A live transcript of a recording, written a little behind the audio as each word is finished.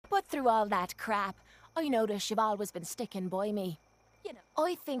through all that crap, I notice you've always been sticking by me. You know,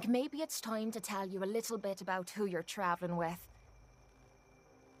 I think maybe it's time to tell you a little bit about who you're traveling with.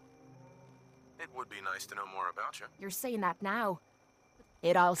 It would be nice to know more about you. You're saying that now.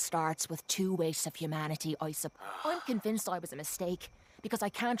 It all starts with 2 wastes of humanity, I suppose. I'm convinced I was a mistake, because I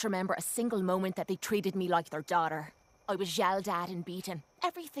can't remember a single moment that they treated me like their daughter. I was yelled at and beaten.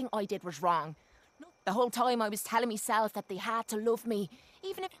 Everything I did was wrong. The whole time I was telling myself that they had to love me,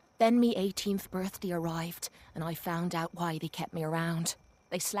 even if... Then me 18th birthday arrived, and I found out why they kept me around.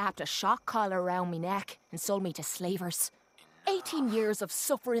 They slapped a shock collar around me neck and sold me to slavers. 18 years of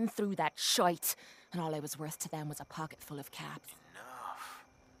suffering through that shite, and all I was worth to them was a pocket full of caps. Enough.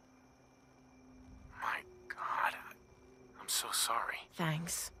 My God, I'm so sorry.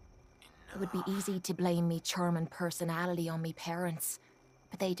 Thanks. It would be easy to blame me charming personality on me parents,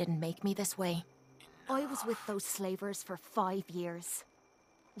 but they didn't make me this way. I was with those slavers for 5 years.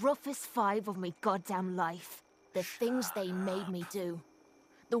 Roughest 5 of me goddamn life. The things they made me do.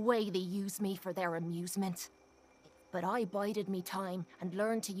 The way they used me for their amusement. But I bided me time and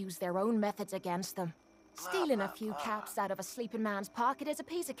learned to use their own methods against them. Stealing a few caps out of a sleeping man's pocket is a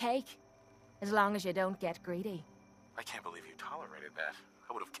piece of cake. As long as you don't get greedy. I can't believe you tolerated that.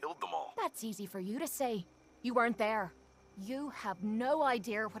 I would have killed them all. That's easy for you to say. You weren't there. You have no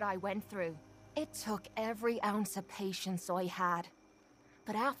idea what I went through. It took every ounce of patience I had.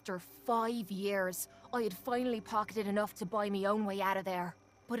 But after 5 years, I had finally pocketed enough to buy me own way out of there.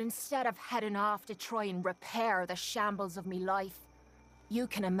 But instead of heading off to try and repair the shambles of me life, you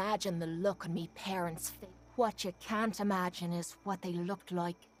can imagine the look on me parents' face. What you can't imagine is what they looked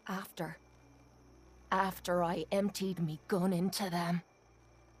like after. After I emptied me gun into them.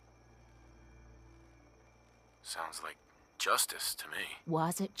 Sounds like justice to me.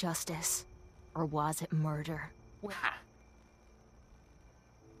 Was it justice? Or was it murder?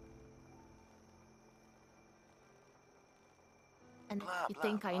 And you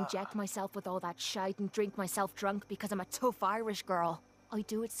think I inject myself with all that shite and drink myself drunk because I'm a tough Irish girl? I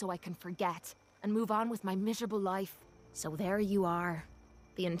do it so I can forget and move on with my miserable life. So there you are.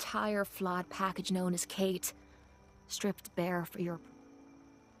 The entire flawed package known as Kate. Stripped bare for your...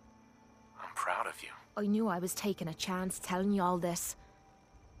 I'm proud of you. I knew I was taking a chance telling you all this.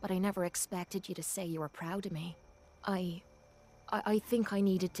 But I never expected you to say you were proud of me. I think I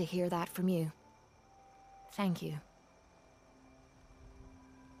needed to hear that from you. Thank you.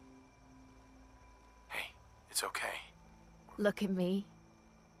 Hey, it's okay. Look at me.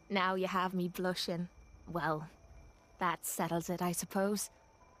 Now you have me blushing. Well, that settles it, I suppose.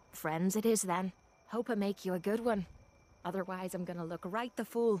 Friends it is then. Hope I make you a good one. Otherwise I'm gonna look right the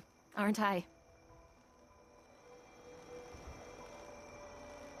fool, aren't I?